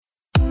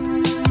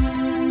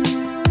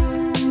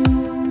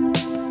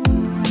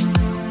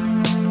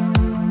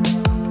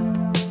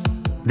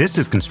This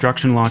is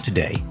Construction Law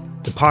Today,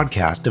 the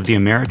podcast of the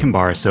American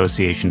Bar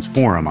Association's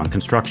Forum on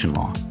Construction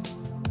Law.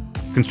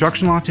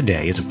 Construction Law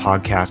Today is a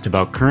podcast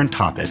about current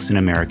topics in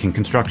American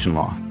construction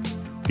law.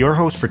 Your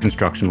host for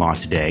Construction Law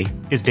Today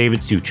is David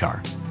Suchar.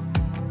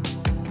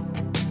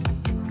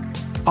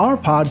 Our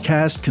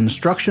podcast,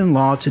 Construction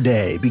Law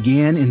Today,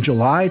 began in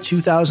July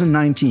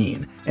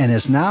 2019 and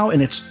is now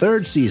in its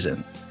third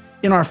season.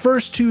 In our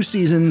first two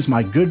seasons,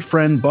 my good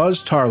friend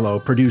Buzz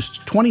Tarlow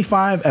produced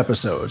 25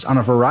 episodes on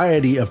a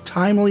variety of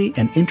timely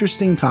and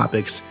interesting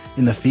topics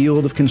in the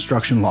field of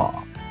construction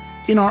law.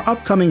 In our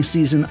upcoming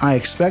season, I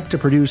expect to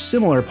produce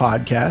similar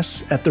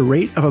podcasts at the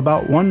rate of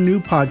about one new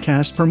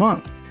podcast per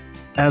month.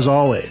 As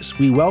always,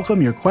 we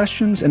welcome your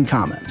questions and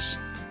comments.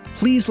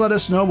 Please let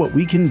us know what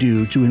we can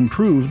do to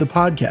improve the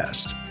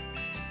podcast.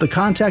 The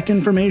contact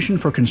information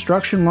for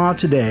Construction Law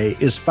Today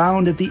is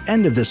found at the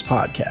end of this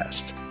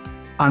podcast.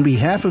 On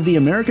behalf of the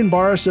American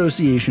Bar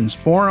Association's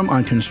Forum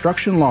on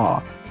Construction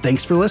Law,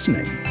 thanks for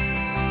listening.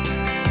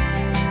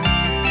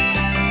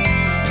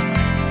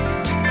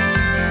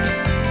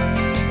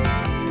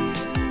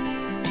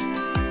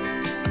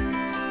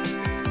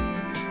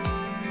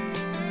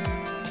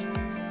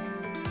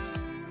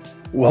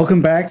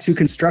 Welcome back to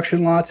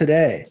Construction Law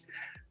Today.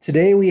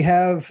 Today we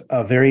have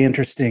a very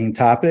interesting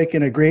topic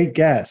and a great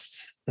guest.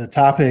 The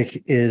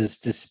topic is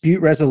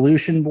dispute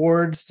resolution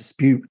boards,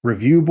 dispute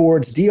review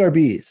boards,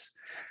 DRBs.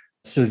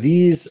 So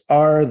these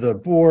are the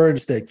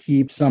boards that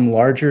keep some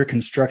larger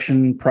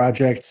construction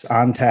projects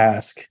on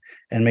task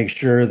and make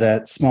sure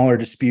that smaller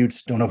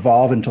disputes don't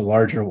evolve into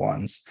larger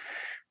ones.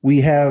 We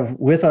have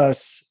with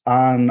us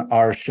on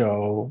our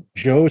show,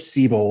 Joe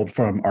Siebold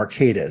from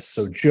Arcadis.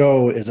 So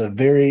Joe is a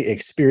very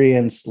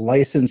experienced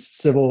licensed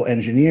civil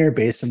engineer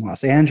based in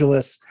Los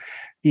Angeles.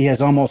 He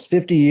has almost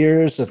 50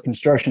 years of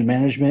construction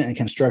management and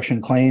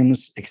construction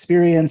claims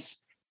experience.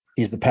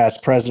 He's the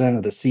past president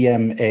of the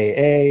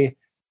CMAA.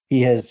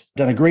 He has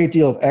done a great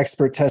deal of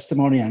expert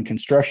testimony on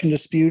construction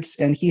disputes,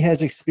 and he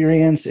has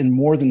experience in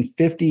more than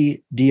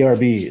 50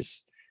 DRBs.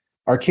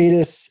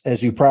 Arcadis,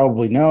 as you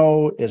probably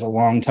know, is a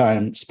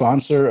longtime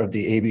sponsor of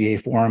the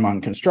ABA Forum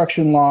on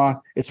Construction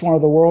Law. It's one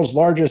of the world's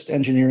largest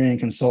engineering and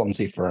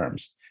consultancy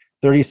firms,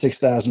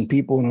 36,000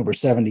 people in over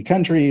 70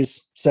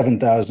 countries,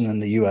 7,000 in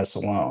the US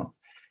alone.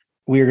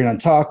 We are going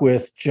to talk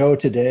with Joe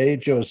today.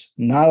 Joe's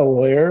not a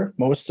lawyer.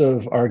 Most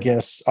of our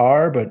guests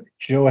are, but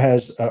Joe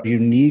has a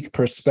unique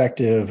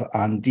perspective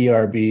on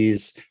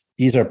DRBs.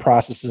 These are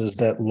processes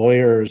that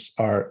lawyers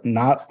are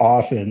not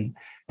often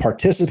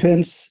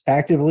participants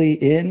actively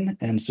in.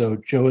 And so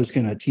Joe is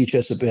going to teach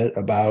us a bit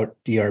about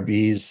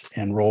DRBs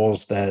and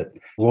roles that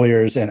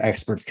lawyers and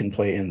experts can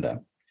play in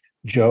them.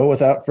 Joe,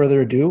 without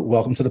further ado,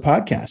 welcome to the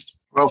podcast.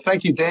 Well,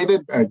 thank you,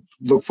 David. I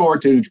look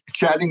forward to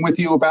chatting with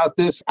you about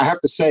this. I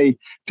have to say,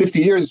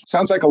 50 years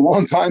sounds like a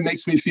long time,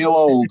 makes me feel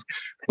old.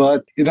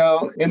 But, in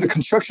the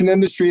construction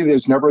industry,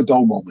 there's never a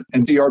dull moment.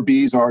 And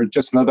DRBs are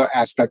just another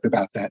aspect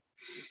about that.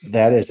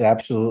 That is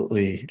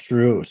absolutely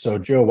true. So,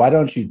 Joe, why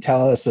don't you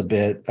tell us a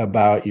bit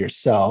about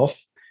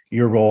yourself,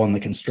 your role in the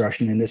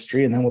construction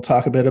industry, and then we'll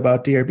talk a bit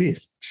about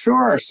DRBs.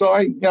 Sure. So,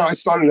 I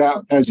started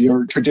out as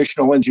your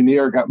traditional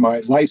engineer, got my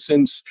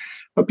license.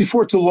 But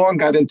before too long,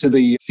 got into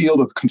the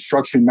field of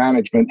construction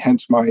management,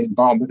 hence my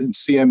involvement in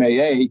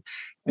CMAA,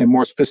 and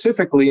more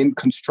specifically in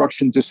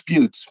construction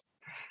disputes.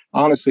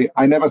 Honestly,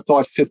 I never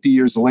thought 50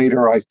 years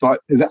later, I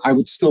thought that I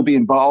would still be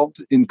involved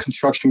in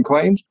construction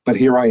claims, but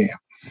here I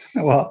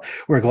am. Well,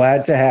 we're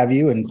glad to have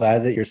you and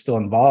glad that you're still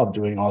involved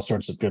doing all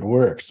sorts of good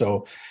work.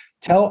 So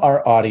tell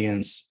our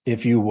audience,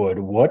 if you would,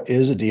 what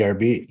is a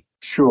DRB?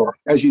 Sure.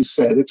 As you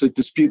said, it's a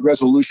dispute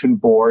resolution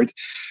board.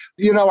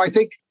 I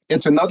think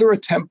it's another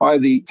attempt by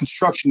the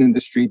construction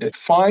industry to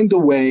find a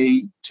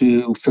way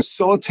to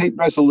facilitate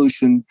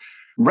resolution,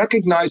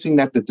 recognizing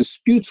that the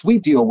disputes we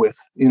deal with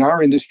in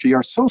our industry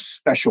are so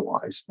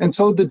specialized. And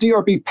so the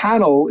DRB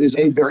panel is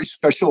a very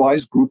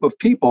specialized group of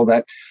people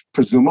that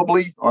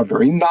presumably are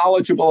very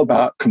knowledgeable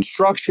about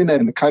construction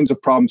and the kinds of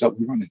problems that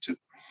we run into.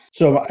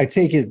 So I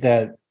take it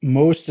that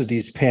most of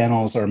these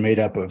panels are made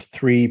up of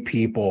three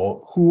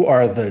people. Who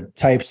are the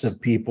types of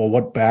people?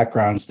 What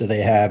backgrounds do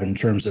they have in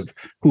terms of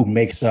who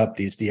makes up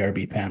these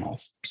DRB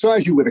panels? So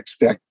as you would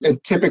expect,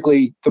 and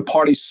typically the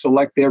parties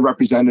select their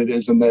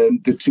representatives and then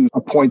the two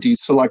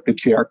appointees select the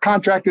chair.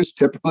 Contractors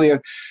typically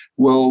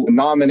will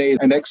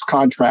nominate an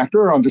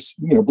ex-contractor,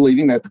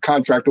 believing that the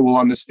contractor will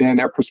understand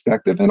their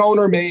perspective. An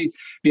owner may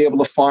be able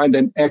to find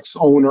an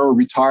ex-owner, a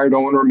retired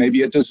owner,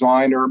 maybe a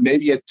designer,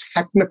 maybe a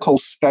technical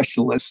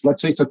specialist.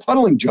 Let's say it's a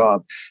tunneling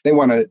job. They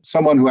want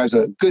someone who has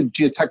a good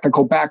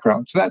geotechnical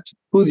background. So that's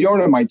who the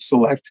owner might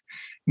select.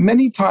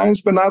 Many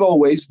times, but not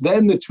always,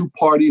 then the two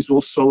parties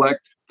will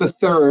select the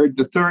third.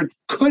 The third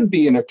could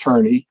be an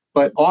attorney,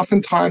 but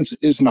oftentimes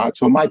is not.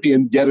 So it might be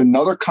yet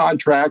another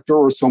contractor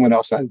or someone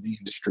else out of the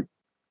industry.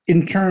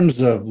 In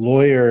terms of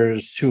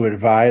lawyers who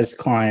advise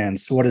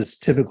clients, what is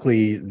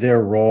typically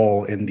their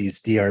role in these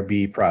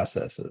DRB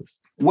processes?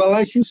 Well,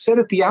 as you said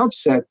at the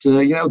outset,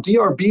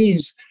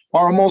 DRBs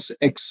are almost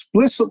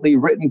explicitly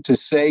written to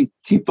say,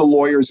 keep the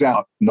lawyers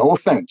out. No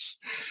offense.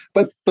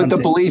 But the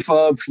belief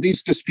of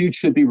these disputes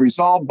should be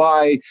resolved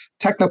by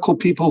technical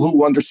people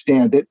who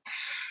understand it.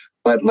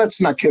 But let's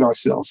not kid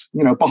ourselves.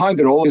 Behind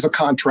it all is a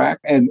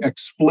contract and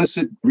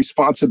explicit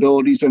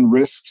responsibilities and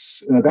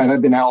risks that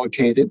have been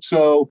allocated.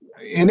 So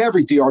in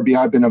every DRB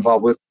I've been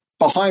involved with,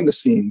 behind the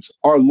scenes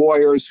are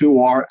lawyers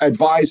who are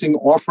advising,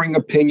 offering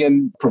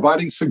opinion,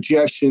 providing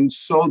suggestions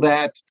so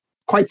that,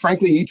 quite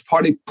frankly, each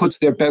party puts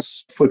their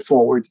best foot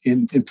forward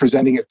in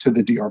presenting it to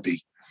the DRB.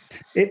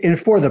 And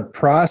for the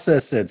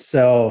process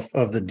itself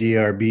of the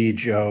DRB,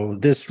 Joe,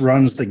 this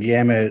runs the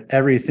gamut,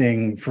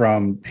 everything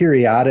from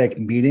periodic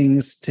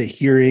meetings to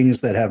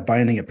hearings that have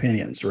binding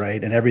opinions,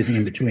 right? And everything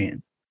in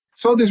between.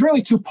 So there's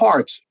really two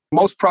parts.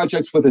 Most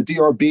projects with a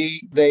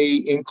DRB,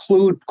 they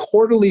include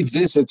quarterly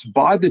visits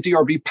by the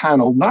DRB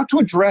panel, not to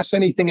address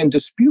anything in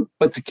dispute,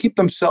 but to keep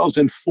themselves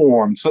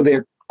informed so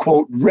they're,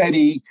 quote,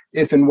 ready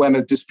if and when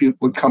a dispute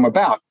would come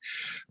about.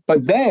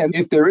 But then,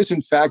 if there is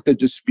in fact a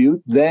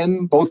dispute,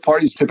 then both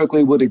parties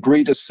typically would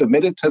agree to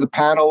submit it to the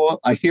panel,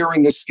 a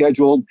hearing is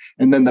scheduled,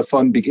 and then the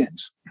fun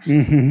begins.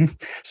 Mm-hmm.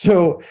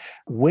 So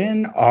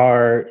when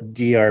are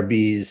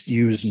DRBs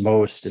used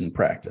most in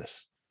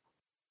practice?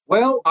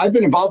 Well, I've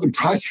been involved in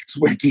projects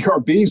where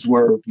DRBs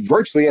were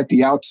virtually at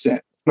the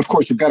outset. Of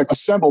course, you've got to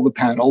assemble the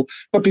panel,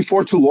 but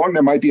before too long,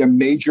 there might be a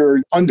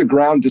major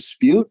underground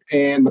dispute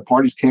and the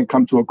parties can't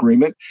come to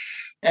agreement.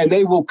 And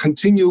they will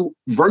continue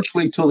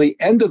virtually till the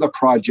end of the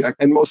project.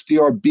 And most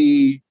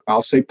DRB,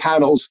 I'll say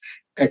panels,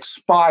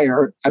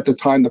 expire at the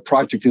time the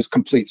project is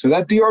complete. So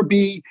that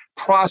DRB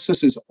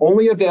process is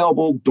only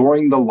available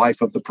during the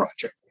life of the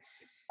project.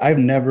 I've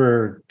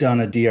never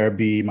done a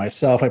DRB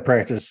myself. I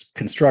practice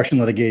construction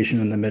litigation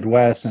in the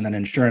Midwest and then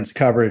insurance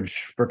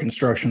coverage for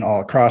construction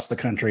all across the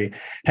country.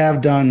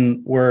 Have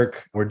done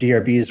work where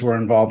DRBs were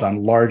involved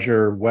on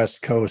larger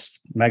West Coast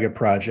mega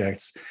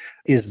projects.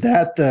 Is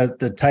that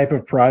the type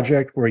of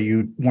project where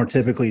you more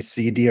typically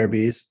see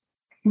DRBs?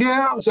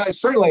 Yeah,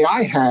 certainly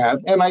I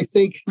have. And I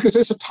think because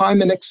there's a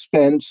time and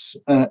expense,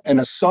 an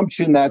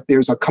assumption that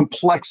there's a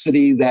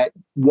complexity that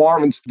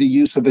warrants the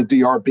use of a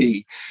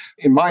DRB.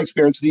 In my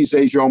experience these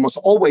days, you almost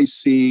always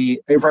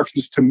see a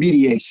reference to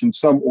mediation,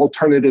 some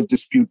alternative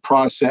dispute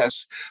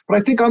process. But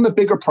I think on the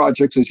bigger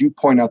projects, as you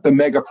point out, the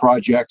mega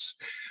projects,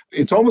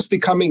 it's almost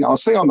becoming, I'll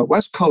say on the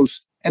West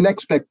Coast, an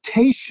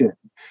expectation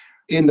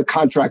in the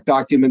contract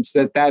documents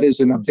that is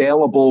an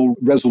available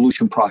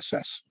resolution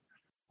process.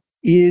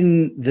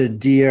 In the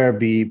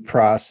DRB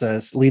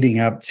process leading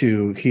up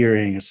to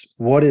hearings,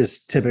 what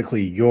is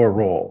typically your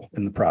role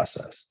in the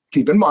process?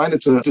 Keep in mind,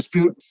 it's a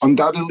dispute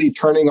undoubtedly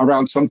turning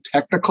around some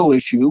technical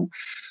issue.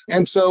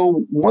 And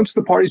so once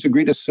the parties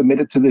agree to submit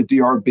it to the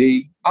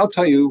DRB, I'll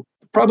tell you,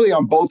 probably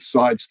on both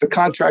sides, the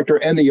contractor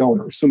and the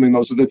owner, assuming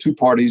those are the two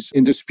parties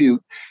in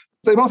dispute,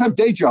 they both have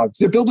day jobs.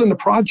 They're building the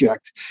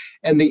project.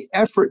 And the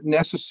effort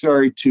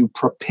necessary to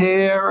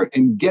prepare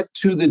and get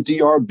to the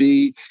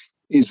DRB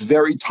is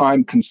very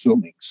time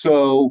consuming.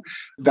 So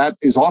that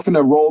is often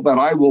a role that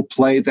I will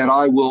play, that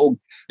I will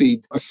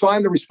be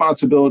assigned the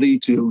responsibility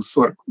to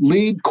sort of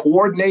lead,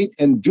 coordinate,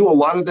 and do a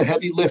lot of the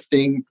heavy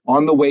lifting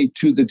on the way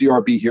to the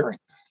DRB hearing.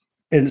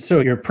 And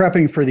so you're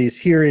prepping for these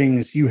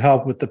hearings, you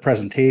help with the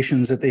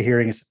presentations at the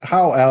hearings.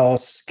 How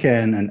else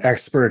can an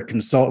expert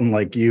consultant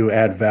like you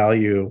add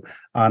value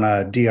on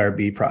a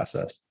DRB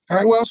process? All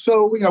right, well,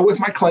 so, with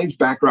my claims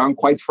background,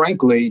 quite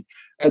frankly,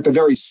 at the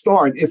very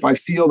start, if I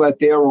feel that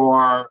there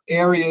are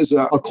areas,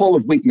 a call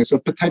of weakness,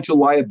 of potential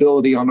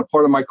liability on the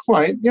part of my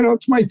client,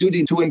 it's my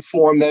duty to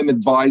inform them,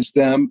 advise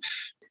them.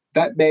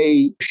 That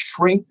may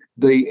shrink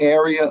the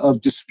area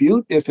of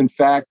dispute if, in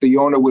fact, the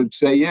owner would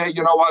say, yeah,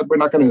 you know what, we're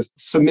not going to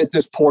submit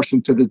this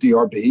portion to the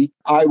DRB.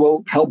 I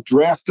will help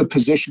draft the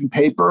position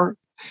paper.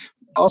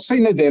 I'll say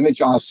an advantage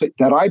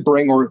that I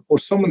bring, or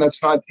someone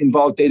that's not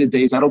involved day to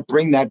day, I don't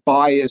bring that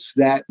bias,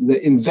 that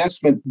the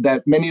investment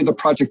that many of the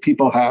project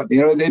people have.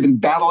 They've been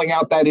battling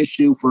out that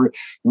issue for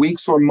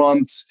weeks or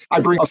months.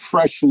 I bring a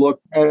fresh look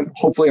and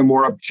hopefully a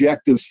more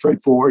objective,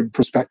 straightforward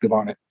perspective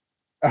on it.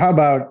 How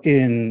about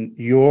in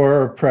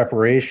your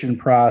preparation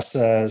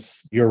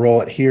process, your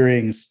role at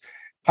hearings?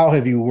 How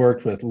have you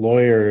worked with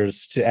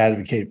lawyers to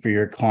advocate for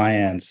your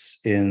clients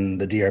in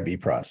the DRB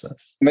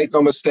process? Make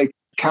no mistake,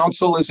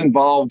 counsel is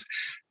involved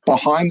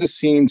behind the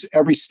scenes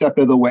every step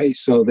of the way.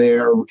 So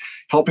they're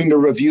helping to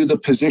review the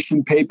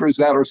position papers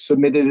that are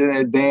submitted in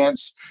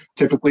advance.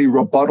 Typically,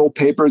 rebuttal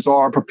papers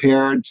are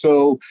prepared.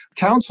 So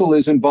counsel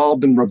is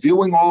involved in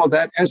reviewing all of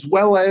that, as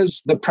well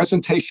as the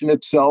presentation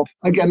itself,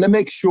 again, to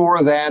make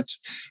sure that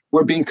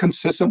we're being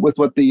consistent with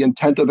what the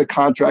intent of the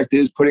contract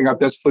is, putting our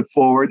best foot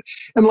forward.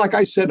 And like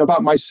I said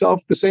about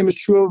myself, the same is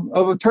true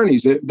of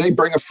attorneys. They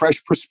bring a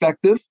fresh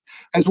perspective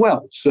as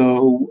well.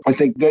 So I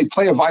think they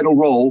play a vital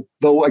role,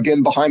 though,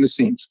 again, behind the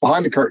scenes,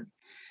 behind the curtain.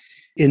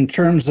 In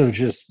terms of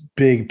just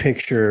big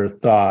picture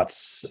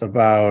thoughts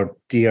about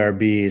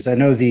DRBs, I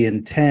know the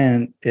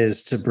intent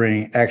is to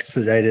bring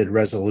expedited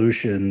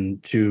resolution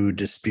to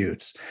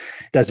disputes.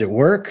 Does it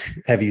work?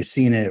 Have you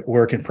seen it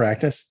work in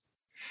practice?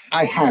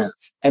 I have,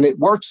 and it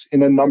works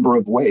in a number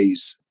of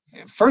ways.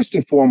 First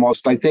and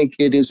foremost, I think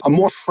it is a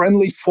more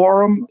friendly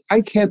forum.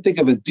 I can't think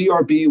of a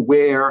DRB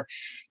where,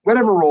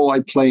 whatever role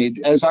I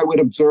played, as I would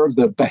observe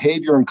the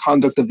behavior and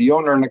conduct of the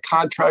owner and the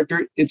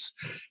contractor, it's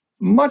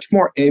much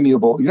more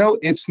amiable.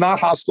 It's not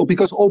hostile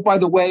because, oh, by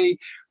the way,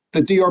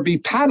 the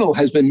DRB panel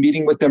has been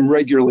meeting with them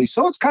regularly.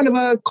 So it's kind of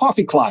a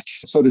coffee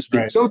clutch, so to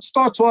speak. Right. So it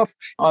starts off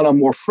on a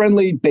more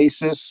friendly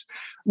basis,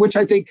 which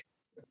I think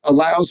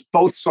allows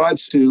both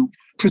sides to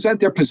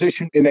present their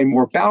position in a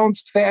more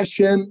balanced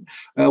fashion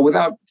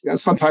without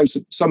sometimes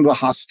some of the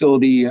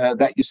hostility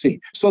that you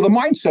see. So the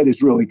mindset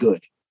is really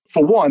good,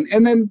 for one.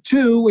 And then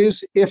two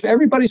is if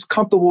everybody's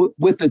comfortable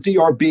with the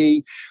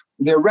DRB,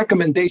 their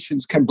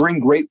recommendations can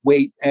bring great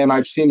weight. And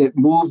I've seen it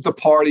move the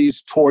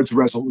parties towards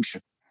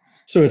resolution.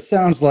 So it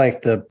sounds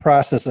like the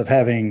process of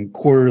having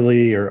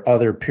quarterly or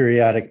other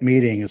periodic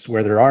meetings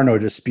where there are no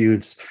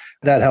disputes,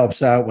 that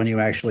helps out when you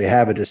actually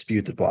have a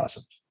dispute that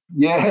blossoms.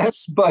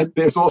 Yes, but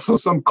there's also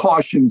some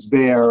cautions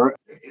there.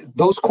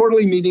 Those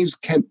quarterly meetings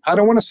I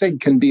don't want to say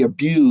can be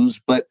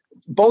abused, but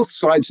both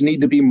sides need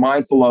to be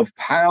mindful of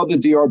how the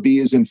DRB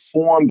is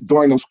informed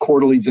during those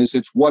quarterly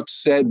visits, what's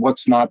said,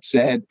 what's not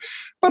said.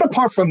 But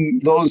apart from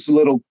those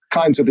little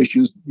kinds of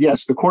issues,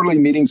 yes, the quarterly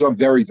meetings are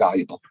very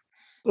valuable.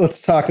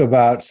 Let's talk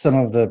about some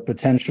of the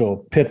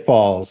potential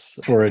pitfalls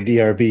for a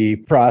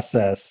DRB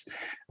process.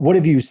 What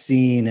have you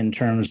seen in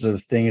terms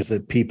of things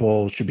that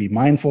people should be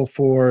mindful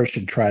for,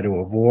 should try to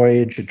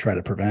avoid, should try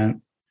to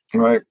prevent?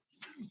 Right.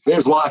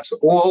 There's lots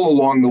all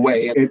along the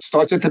way. It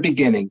starts at the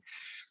beginning.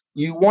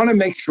 You want to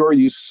make sure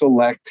you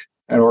select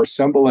or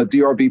assemble a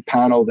DRB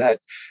panel that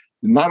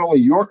not only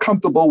you're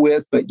comfortable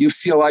with, but you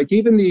feel like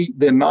even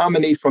the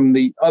nominee from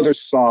the other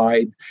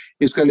side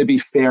is going to be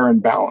fair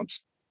and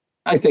balanced.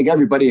 I think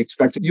everybody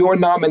expects your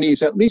nominee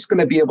is at least going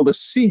to be able to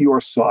see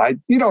your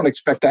side. You don't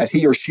expect that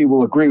he or she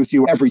will agree with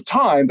you every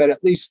time, but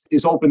at least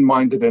is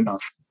open-minded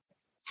enough.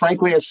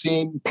 Frankly, I've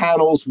seen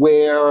panels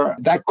where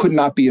that could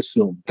not be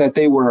assumed, that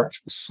they were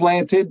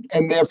slanted,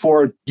 and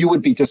therefore you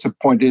would be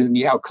disappointed in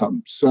the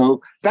outcome.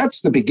 So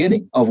that's the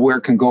beginning of where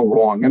it can go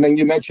wrong. And then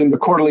you mentioned the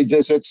quarterly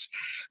visits.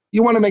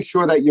 You want to make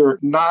sure that you're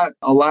not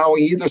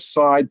allowing either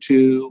side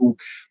to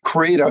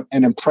create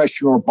an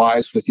impression or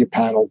bias with your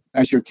panel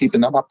as you're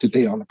keeping them up to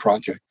date on the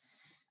project.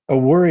 A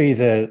worry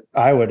that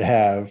I would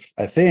have,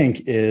 I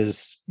think,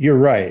 is you're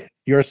right.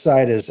 Your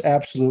side is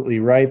absolutely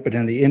right. But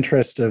in the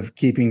interest of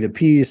keeping the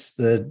peace,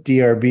 the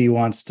DRB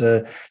wants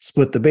to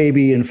split the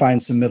baby and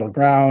find some middle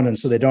ground. And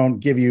so they don't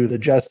give you the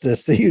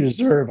justice that you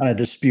deserve on a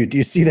dispute. Do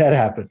you see that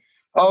happen?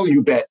 Oh,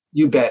 you bet.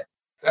 You bet.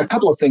 A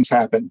couple of things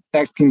happen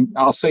that can,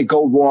 I'll say,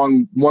 go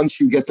wrong once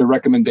you get the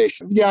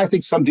recommendation. Yeah, I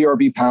think some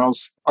DRB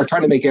panels are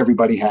trying to make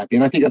everybody happy.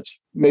 And I think that's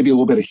maybe a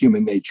little bit of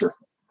human nature.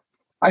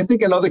 I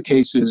think in other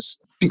cases,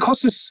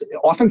 because this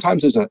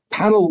oftentimes is a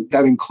panel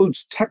that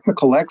includes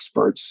technical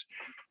experts,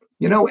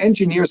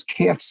 engineers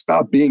can't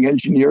stop being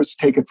engineers,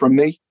 take it from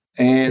me.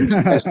 And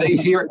as they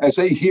hear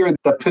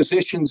the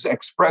positions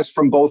expressed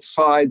from both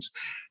sides,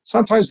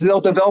 sometimes they'll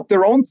develop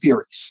their own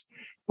theories.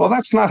 Well,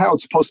 that's not how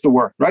it's supposed to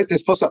work, right? They're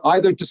supposed to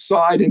either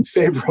decide in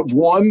favor of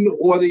one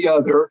or the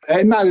other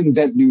and not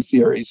invent new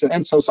theories.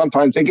 And so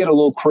sometimes they get a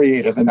little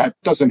creative, and that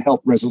doesn't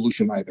help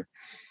resolution either.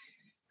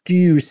 Do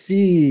you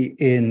see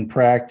in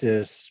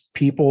practice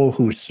people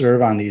who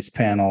serve on these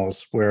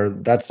panels where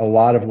that's a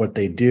lot of what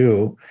they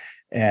do?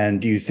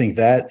 And do you think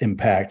that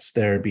impacts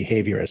their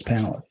behavior as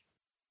panelists?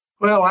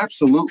 Well,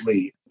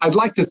 absolutely. I'd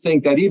like to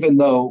think that even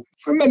though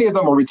for many of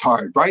them are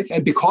retired, right?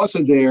 And because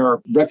of their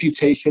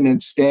reputation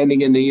and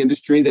standing in the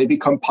industry, they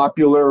become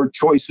popular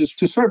choices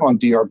to serve on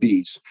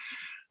DRBs.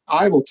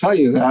 I will tell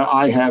you that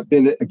I have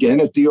been, again,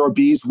 at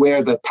DRBs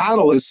where the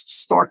panelists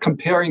start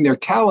comparing their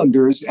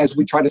calendars as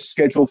we try to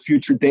schedule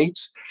future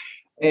dates.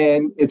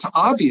 And it's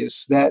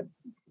obvious that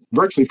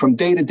virtually from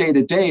day to day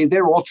to day,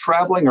 they're all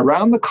traveling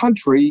around the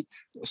country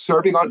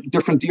serving on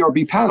different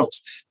DRB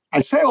panels.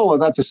 I say all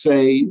of that to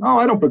say,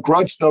 I don't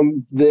begrudge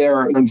them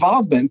their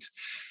involvement,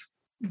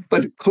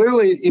 but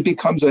clearly it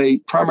becomes a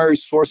primary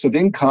source of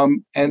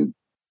income. And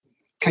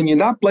can you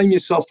not blame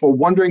yourself for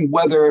wondering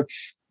whether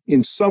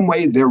in some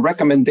way their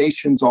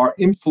recommendations are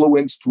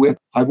influenced with,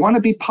 I want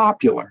to be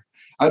popular.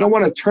 I don't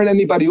want to turn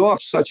anybody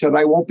off such that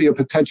I won't be a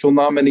potential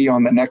nominee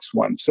on the next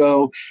one.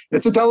 So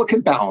it's a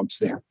delicate balance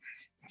there.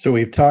 So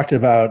we've talked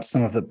about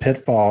some of the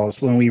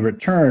pitfalls. When we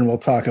return, we'll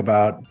talk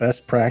about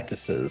best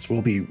practices.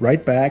 We'll be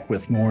right back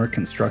with more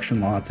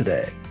Construction Law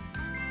Today.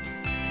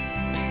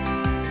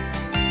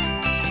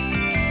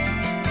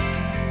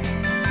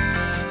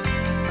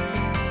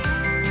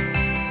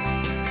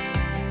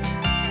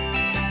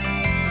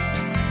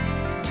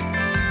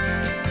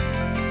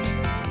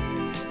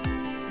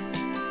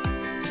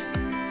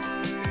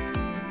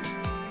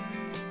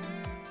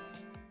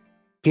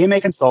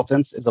 PMA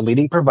Consultants is a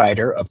leading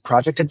provider of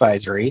project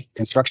advisory,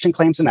 construction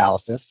claims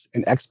analysis,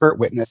 and expert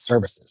witness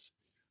services.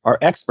 Our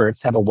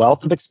experts have a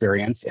wealth of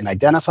experience in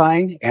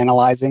identifying,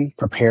 analyzing,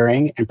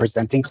 preparing, and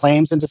presenting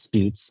claims and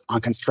disputes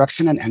on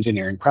construction and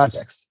engineering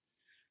projects.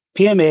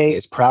 PMA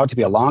is proud to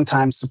be a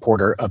longtime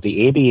supporter of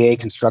the ABA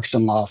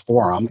Construction Law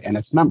Forum and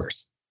its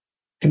members.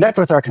 Connect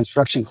with our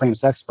construction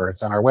claims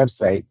experts on our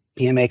website,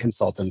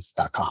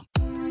 pmaconsultants.com.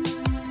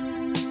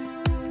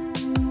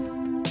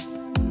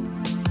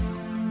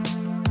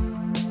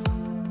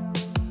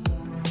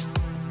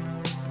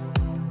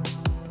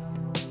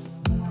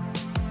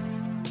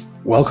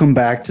 Welcome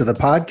back to the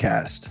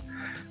podcast.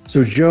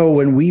 So, Joe,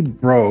 when we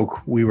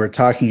broke, we were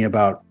talking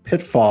about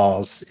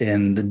pitfalls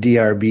in the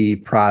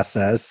DRB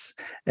process.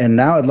 And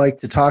now I'd like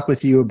to talk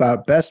with you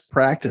about best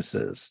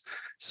practices.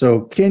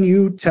 So can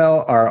you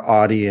tell our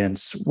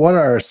audience what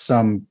are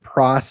some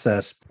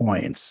process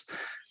points,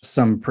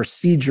 some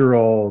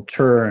procedural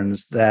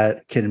turns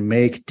that can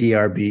make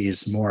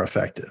DRBs more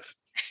effective?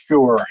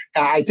 Sure.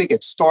 I think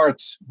it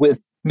starts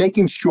with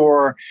making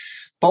sure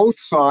both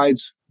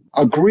sides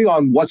agree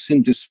on what's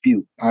in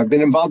dispute. I've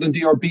been involved in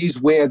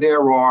DRBs where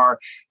there are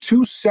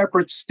two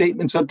separate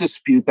statements of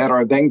dispute that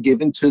are then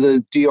given to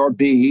the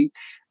DRB.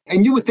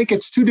 And you would think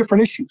it's two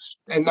different issues.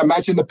 And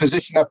imagine the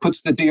position that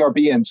puts the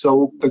DRB in.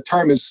 So the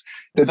term is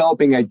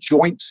developing a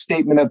joint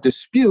statement of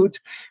dispute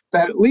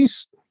that at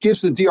least gives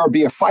the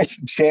DRB a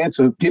fighting chance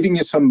of giving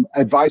you some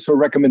advice or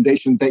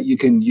recommendations that you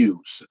can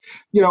use.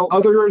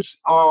 Others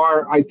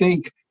are, I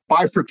think,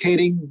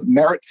 bifurcating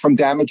merit from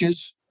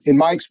damages. In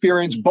my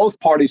experience, both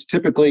parties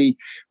typically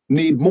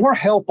need more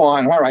help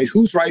on, all right,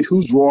 who's right,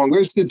 who's wrong,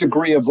 where's the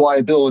degree of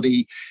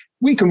liability?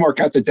 We can work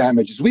out the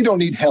damages. We don't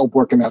need help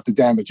working out the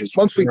damages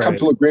once we come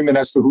to agreement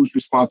as to who's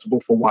responsible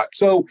for what.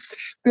 So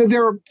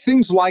there are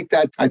things like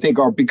that I think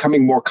are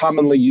becoming more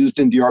commonly used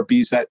in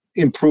DRBs that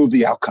improve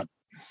the outcome.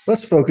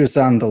 Let's focus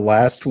on the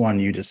last one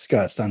you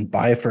discussed, on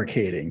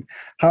bifurcating.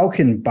 How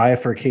can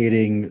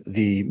bifurcating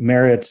the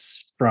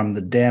merits from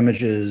the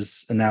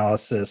damages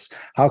analysis,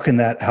 how can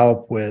that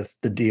help with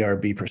the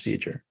DRB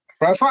procedure?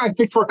 I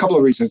think for a couple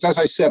of reasons. As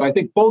I said, I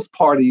think both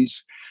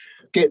parties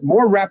get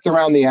more wrapped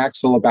around the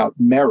axle about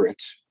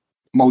merit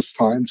most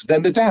times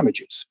than the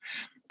damages.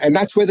 And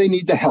that's where they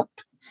need the help.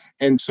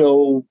 And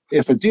so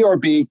if a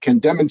DRB can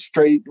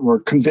demonstrate or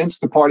convince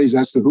the parties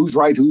as to who's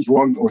right, who's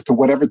wrong, or to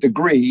whatever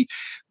degree,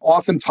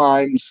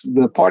 oftentimes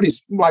the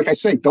parties, like I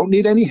say, don't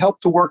need any help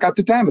to work out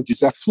the damages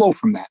that flow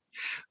from that.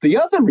 The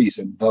other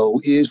reason,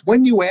 though, is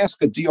when you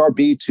ask a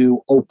DRB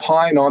to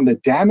opine on the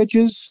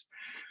damages,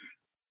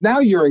 now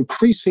you're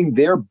increasing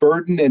their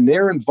burden and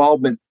their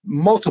involvement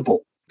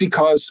multiple,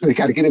 because they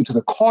got to get into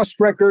the cost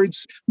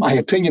records. My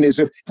opinion is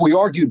if we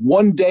argued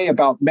one day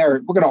about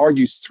merit, we're going to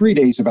argue 3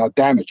 days about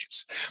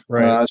damages.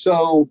 Right.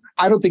 So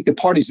I don't think the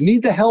parties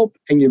need the help,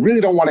 and you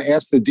really don't want to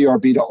ask the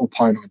DRB to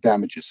opine on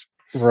damages.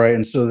 Right.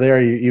 And so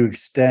there you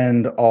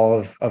extend all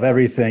of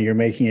everything. You're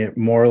making it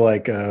more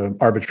like a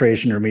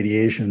arbitration or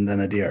mediation than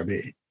a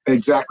DRB.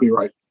 Exactly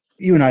right.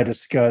 You and I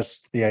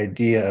discussed the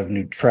idea of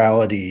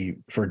neutrality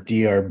for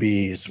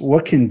DRBs.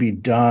 What can be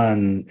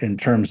done in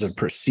terms of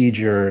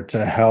procedure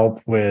to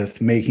help with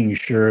making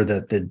sure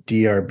that the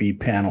DRB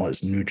panel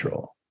is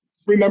neutral?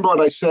 Remember what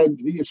I said,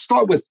 you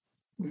start with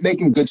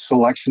making good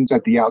selections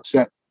at the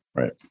outset.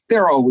 Right.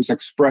 There are always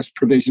express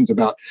provisions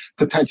about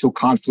potential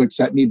conflicts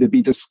that need to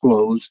be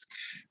disclosed.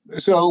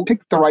 So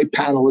pick the right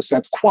panelist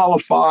that's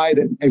qualified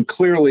and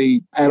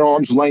clearly at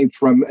arm's length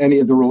from any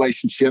of the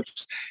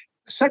relationships.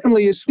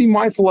 Secondly, is be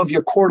mindful of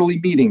your quarterly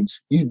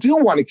meetings. You do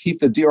want to keep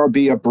the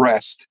DRB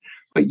abreast,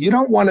 but you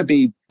don't want to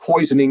be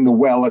poisoning the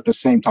well at the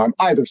same time,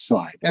 either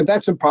side. And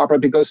that's improper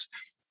because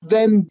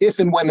then if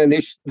and when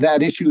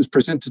that issue is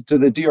presented to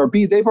the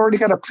DRB, they've already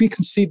got a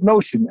preconceived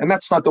notion. And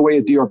that's not the way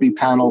a DRB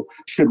panel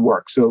should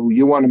work. So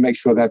you want to make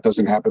sure that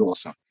doesn't happen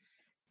also.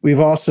 We've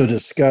also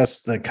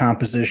discussed the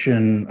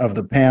composition of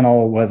the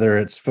panel, whether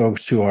it's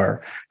folks who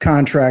are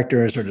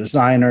contractors or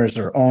designers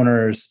or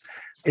owners.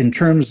 In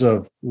terms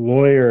of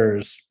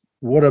lawyers,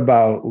 what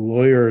about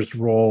lawyers'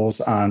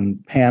 roles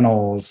on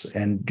panels?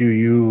 And do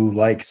you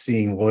like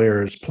seeing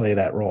lawyers play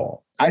that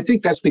role? I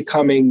think that's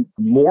becoming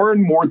more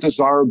and more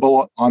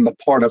desirable on the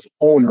part of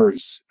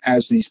owners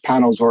as these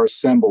panels are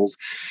assembled.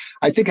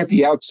 I think at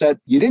the outset,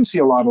 you didn't see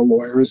a lot of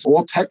lawyers,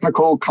 all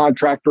technical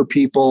contractor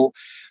people.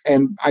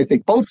 And I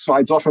think both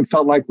sides often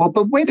felt like, well,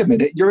 but wait a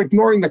minute, you're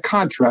ignoring the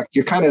contract.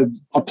 You're kind of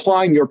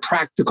applying your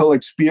practical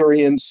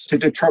experience to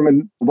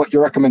determine what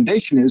your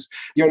recommendation is.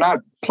 You're not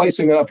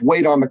placing enough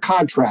weight on the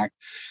contract.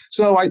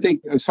 So I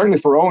think certainly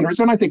for owners,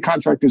 and I think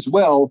contractors as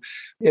well,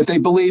 if they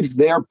believe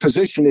their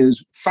position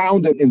is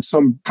founded in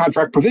some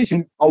contract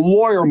provision, a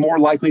lawyer more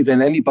likely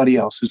than anybody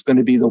else is going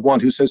to be the one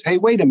who says, hey,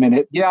 wait a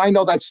minute. Yeah, I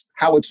know that's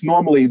how it's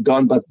normally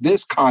done, but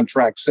this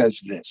contract says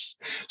this.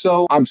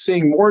 So I'm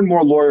seeing more and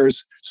more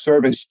lawyers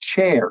serve as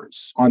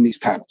chairs on these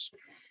panels.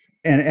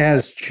 And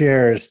as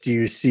chairs, do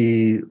you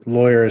see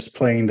lawyers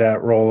playing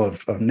that role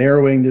of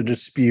narrowing the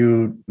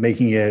dispute,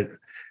 making it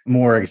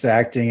more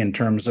exacting in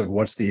terms of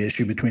what's the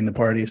issue between the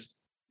parties?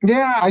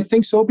 Yeah, I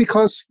think so,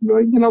 because,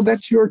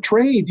 that's your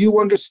trade.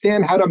 You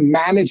understand how to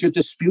manage a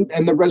dispute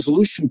and the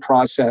resolution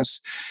process.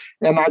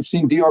 And I've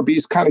seen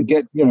DRBs kind of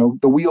get,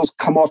 the wheels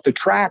come off the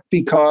track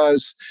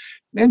because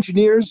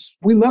engineers,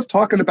 we love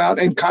talking about,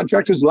 and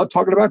contractors love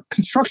talking about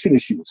construction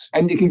issues,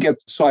 and you can get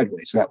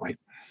sideways that way.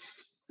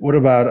 What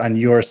about on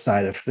your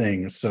side of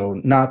things? So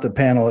not the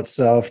panel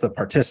itself, the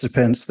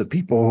participants, the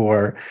people who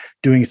are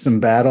doing some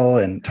battle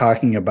and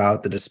talking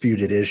about the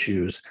disputed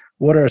issues.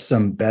 What are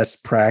some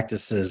best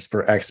practices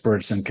for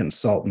experts and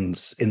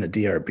consultants in the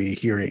DRB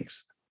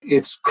hearings?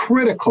 It's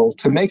critical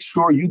to make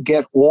sure you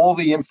get all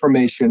the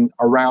information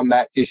around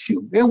that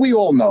issue. And we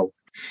all know,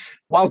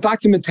 while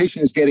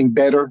documentation is getting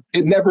better,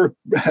 it never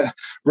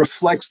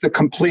reflects the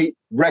complete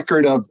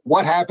record of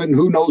what happened,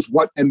 who knows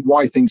what, and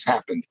why things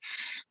happened.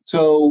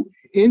 So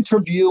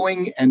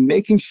interviewing and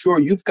making sure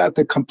you've got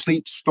the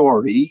complete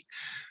story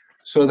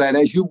so that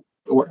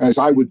as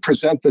I would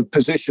present the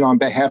position on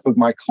behalf of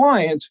my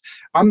clients,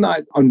 I'm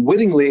not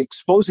unwittingly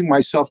exposing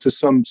myself to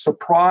some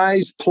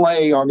surprise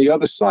play on the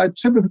other side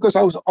simply because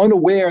I was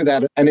unaware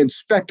that an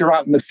inspector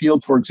out in the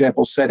field, for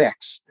example, said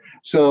X.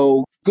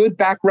 So good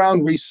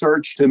background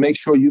research to make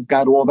sure you've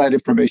got all that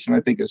information,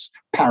 I think, is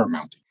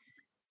paramount.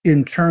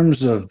 In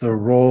terms of the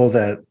role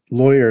that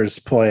lawyers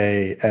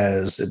play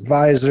as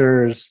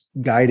advisors,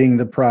 guiding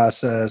the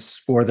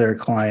process for their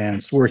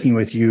clients, working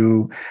with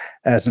you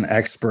as an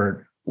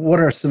expert,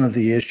 what are some of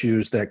the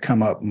issues that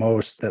come up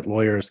most that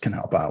lawyers can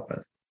help out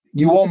with?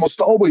 You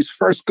almost always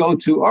first go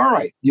to, all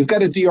right, you've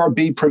got a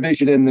DRB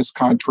provision in this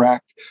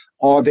contract.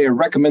 Are their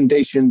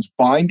recommendations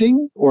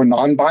binding or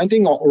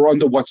non-binding, or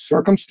under what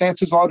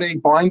circumstances are they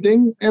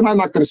binding? And I'm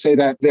not going to say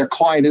that their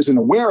client isn't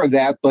aware of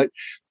that, but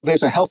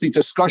there's a healthy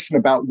discussion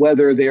about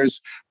whether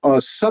there's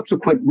a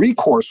subsequent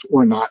recourse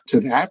or not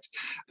to that.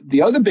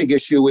 The other big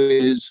issue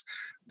is,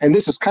 and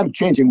this is kind of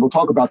changing, we'll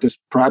talk about this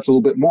perhaps a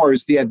little bit more,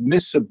 is the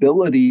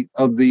admissibility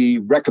of the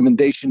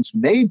recommendations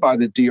made by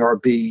the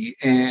DRB,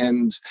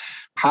 and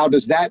how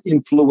does that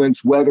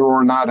influence whether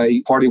or not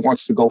a party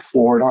wants to go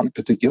forward on a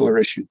particular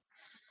issue?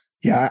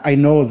 Yeah, I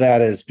know that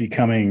is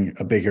becoming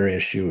a bigger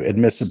issue,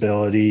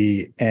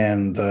 admissibility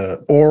and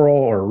the oral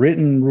or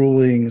written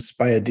rulings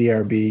by a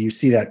DRB. You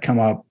see that come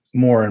up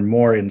more and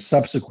more in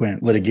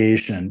subsequent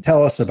litigation.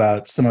 Tell us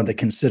about some of the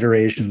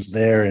considerations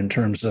there in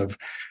terms of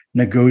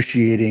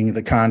negotiating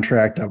the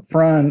contract up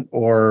front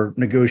or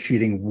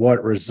negotiating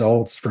what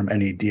results from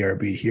any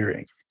DRB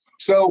hearing.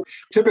 So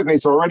typically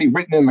it's already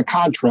written in the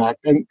contract.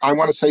 And I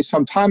want to say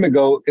some time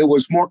ago, it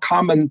was more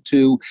common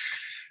to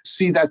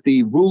see that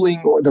the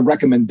ruling or the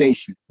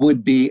recommendation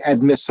would be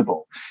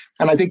admissible.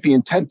 And I think the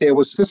intent there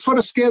was to sort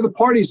of scare the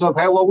parties of,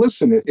 hey, well,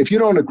 listen, if you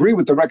don't agree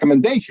with the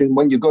recommendation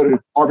when you go to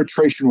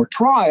arbitration or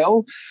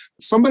trial,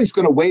 somebody's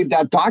going to waive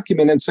that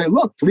document and say,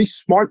 look, 3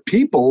 smart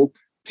people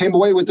came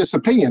away with this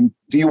opinion.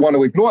 Do you want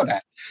to ignore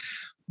that?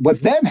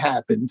 What then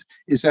happened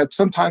is that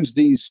sometimes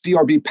these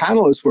DRB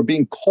panelists were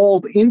being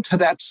called into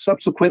that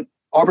subsequent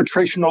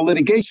arbitration or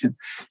litigation.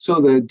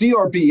 So the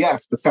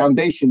DRBF, the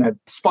foundation that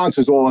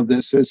sponsors all of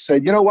this, has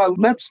said, you know what,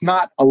 let's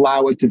not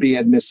allow it to be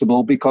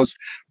admissible because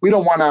we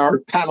don't want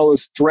our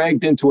panelists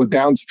dragged into a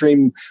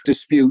downstream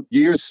dispute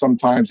years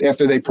sometimes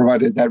after they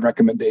provided that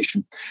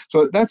recommendation.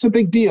 So that's a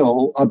big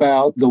deal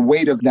about the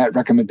weight of that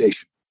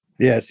recommendation.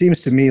 Yeah, it seems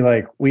to me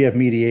like we have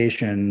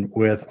mediation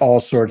with all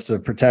sorts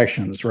of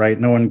protections, right?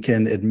 No one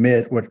can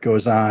admit what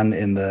goes on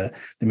in the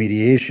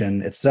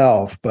mediation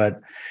itself, but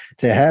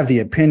to have the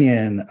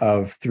opinion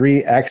of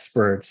 3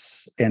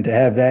 experts and to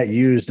have that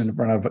used in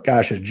front of,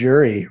 a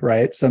jury,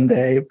 right?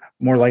 Someday,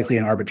 more likely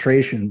in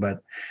arbitration,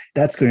 but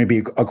that's going to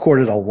be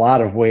accorded a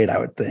lot of weight, I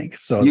would think.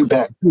 So you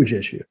bet. It's a huge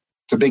issue.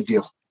 It's a big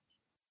deal.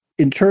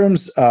 In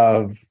terms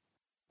of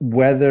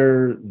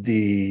whether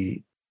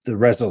the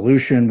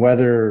resolution,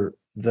 whether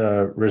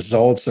the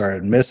results are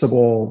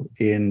admissible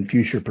in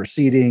future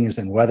proceedings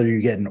and whether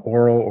you get an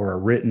oral or a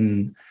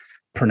written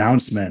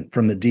pronouncement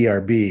from the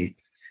DRB.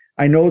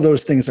 I know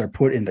those things are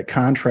put into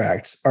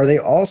contracts. Are they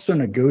also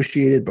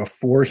negotiated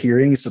before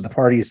hearings so the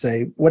parties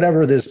say,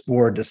 whatever this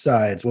board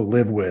decides, we'll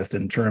live with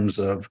in terms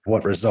of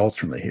what results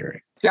from the hearing?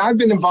 Yeah, I've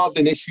been involved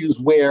in issues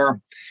where,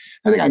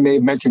 I think I may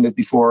have mentioned it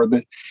before,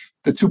 that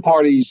the 2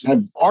 parties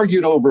have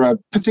argued over a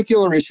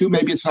particular issue.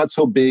 Maybe it's not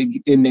so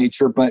big in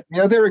nature, but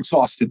they're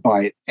exhausted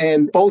by it.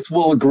 And both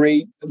will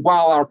agree,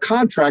 while our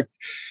contract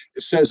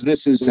says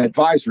this is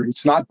advisory,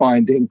 it's not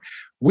binding,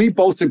 we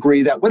both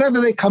agree that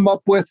whatever they come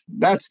up with,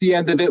 that's the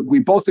end of it. We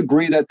both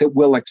agree that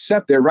we'll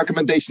accept their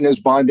recommendation as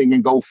binding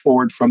and go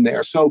forward from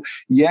there. So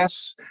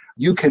yes,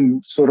 you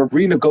can sort of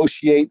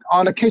renegotiate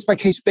on a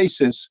case-by-case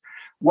basis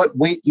what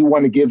weight you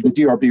want to give the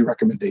DRB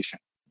recommendation.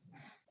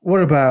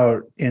 What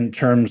about in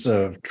terms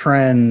of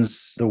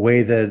trends, the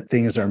way that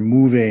things are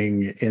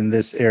moving in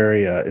this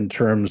area in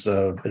terms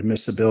of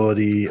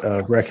admissibility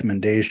of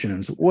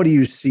recommendations? What do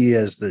you see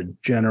as the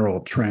general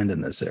trend in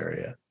this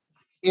area?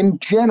 In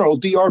general,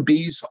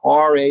 DRBs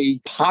are a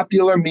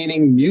popular,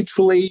 meaning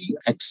mutually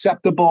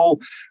acceptable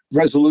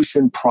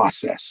resolution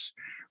process.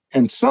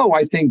 And so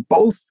I think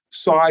both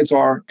sides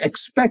are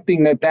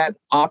expecting that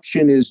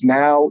option is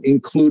now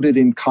included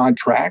in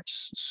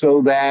contracts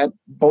so that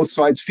both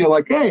sides feel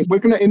like, hey, we're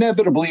going to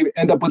inevitably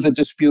end up with a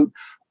dispute.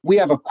 We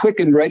have a quick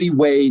and ready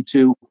way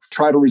to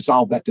try to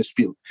resolve that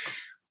dispute.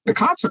 The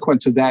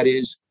consequence of that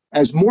is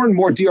as more and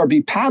more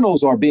DRB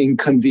panels are being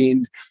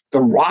convened,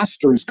 the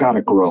roster's got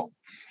to grow.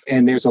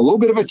 And there's a little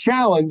bit of a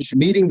challenge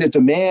meeting the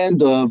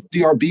demand of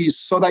DRBs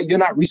so that you're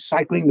not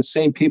recycling the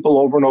same people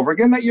over and over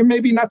again that you're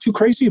maybe not too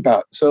crazy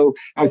about. So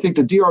I think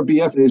the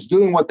DRBF is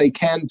doing what they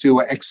can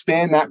to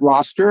expand that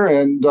roster.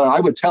 And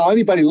I would tell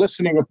anybody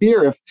listening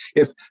here,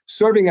 if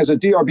serving as a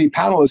DRB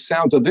panelist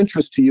sounds of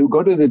interest to you,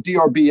 go to the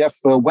DRBF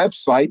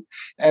website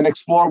and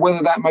explore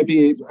whether that might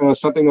be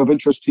something of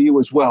interest to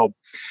you as well.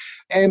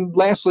 And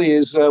lastly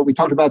is we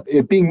talked about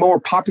it being more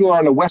popular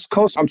on the West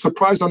Coast. I'm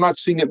surprised I'm not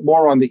seeing it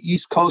more on the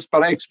East Coast,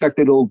 but I expect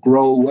it'll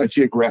grow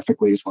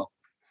geographically as well.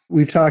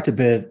 We've talked a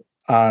bit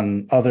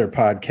on other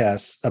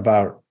podcasts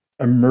about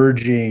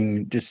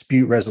emerging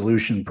dispute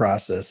resolution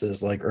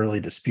processes like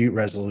early dispute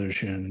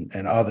resolution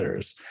and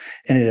others.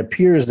 And it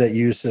appears that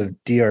use of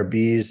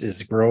DRBs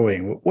is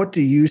growing. What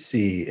do you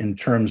see in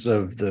terms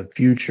of the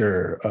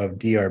future of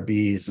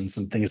DRBs and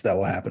some things that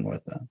will happen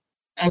with them?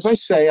 As I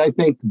say, I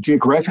think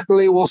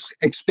geographically we'll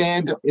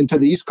expand into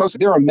the East Coast.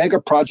 There are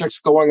mega projects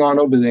going on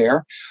over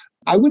there.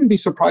 I wouldn't be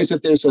surprised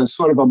if there's a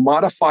sort of a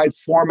modified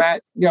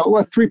format. A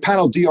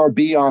 3-panel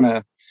DRB on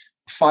a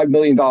 $5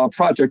 million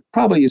project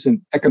probably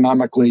isn't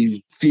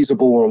economically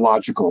feasible or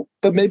logical,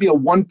 but maybe a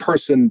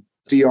one-person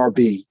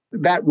DRB.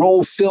 That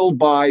role filled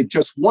by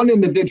just one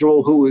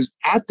individual who is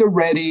at the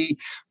ready,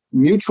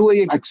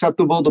 mutually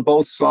acceptable to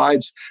both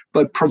sides,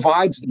 but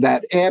provides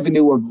that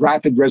avenue of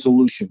rapid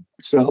resolution.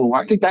 So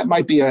I think that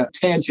might be a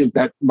tangent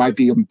that might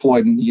be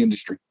employed in the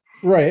industry.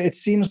 Right. It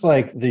seems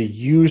like the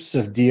use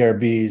of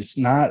DRBs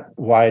not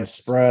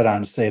widespread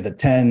on, say, the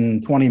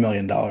 $10, $20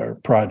 million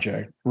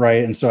project,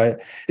 right? And so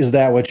is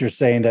that what you're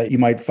saying, that you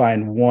might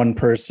find one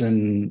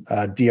person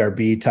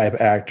DRB type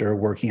actor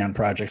working on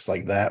projects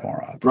like that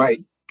more often? Right.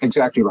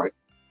 Exactly right.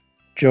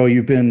 Joe,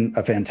 you've been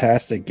a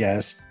fantastic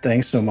guest.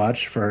 Thanks so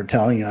much for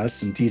telling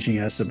us and teaching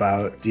us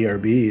about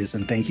DRBs,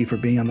 and thank you for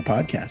being on the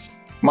podcast.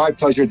 My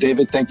pleasure,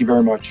 David. Thank you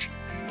very much.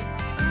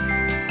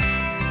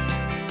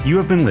 You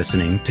have been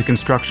listening to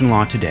Construction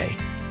Law Today,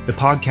 the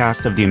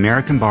podcast of the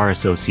American Bar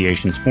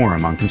Association's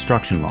Forum on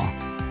Construction Law.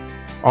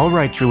 All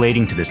rights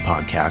relating to this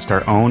podcast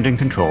are owned and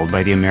controlled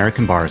by the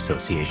American Bar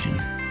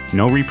Association.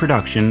 No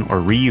reproduction or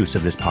reuse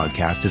of this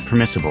podcast is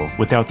permissible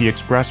without the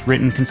express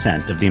written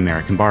consent of the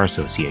American Bar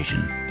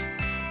Association.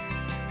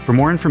 For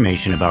more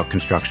information about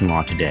Construction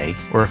Law Today,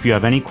 or if you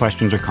have any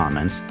questions or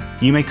comments,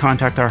 you may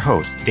contact our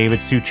host, David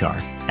Suchar,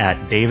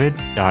 at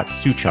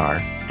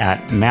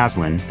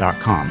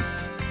david.suchar@maslin.com.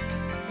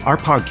 Our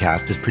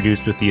podcast is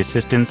produced with the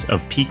assistance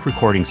of Peak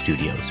Recording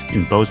Studios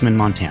in Bozeman,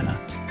 Montana.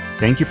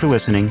 Thank you for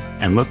listening,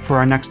 and look for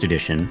our next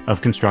edition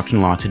of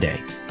Construction Law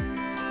Today.